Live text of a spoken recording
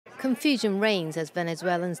Confusion reigns as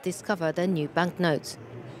Venezuelans discover their new banknotes.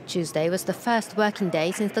 Tuesday was the first working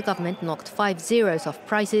day since the government knocked 5 zeros off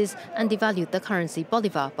prices and devalued the currency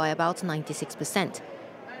bolivar by about 96%.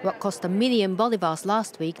 What cost 1 million bolivars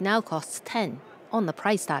last week now costs 10 on the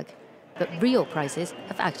price tag. But real prices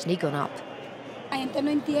have actually gone up.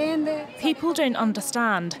 People don't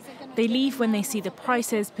understand. They leave when they see the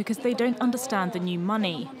prices because they don't understand the new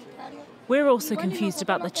money. We're also confused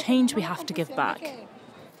about the change we have to give back.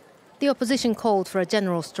 The opposition called for a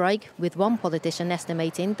general strike, with one politician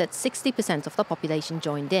estimating that 60% of the population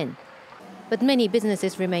joined in. But many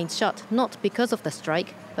businesses remained shut, not because of the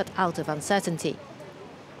strike, but out of uncertainty.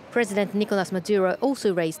 President Nicolas Maduro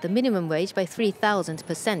also raised the minimum wage by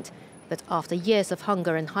 3,000%. But after years of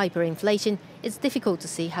hunger and hyperinflation, it's difficult to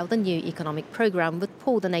see how the new economic program would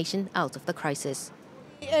pull the nation out of the crisis.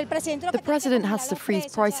 The president has to freeze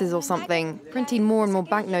prices or something. Printing more and more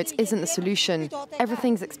banknotes isn't the solution.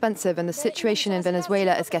 Everything's expensive and the situation in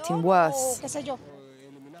Venezuela is getting worse.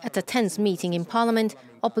 At a tense meeting in parliament,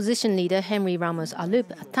 opposition leader Henry Ramos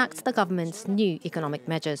Alup attacked the government's new economic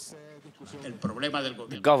measures.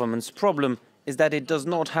 The government's problem is that it does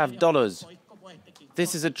not have dollars.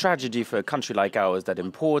 This is a tragedy for a country like ours that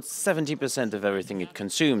imports 70% of everything it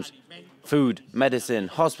consumes: food, medicine,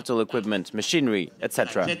 hospital equipment, machinery,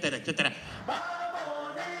 etc.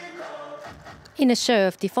 In a show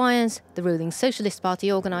of defiance, the ruling Socialist Party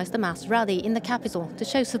organised a mass rally in the capital to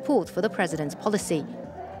show support for the president's policy.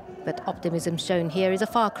 But optimism shown here is a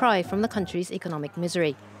far cry from the country's economic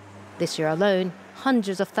misery. This year alone,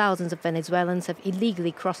 hundreds of thousands of Venezuelans have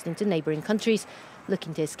illegally crossed into neighbouring countries,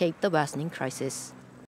 looking to escape the worsening crisis.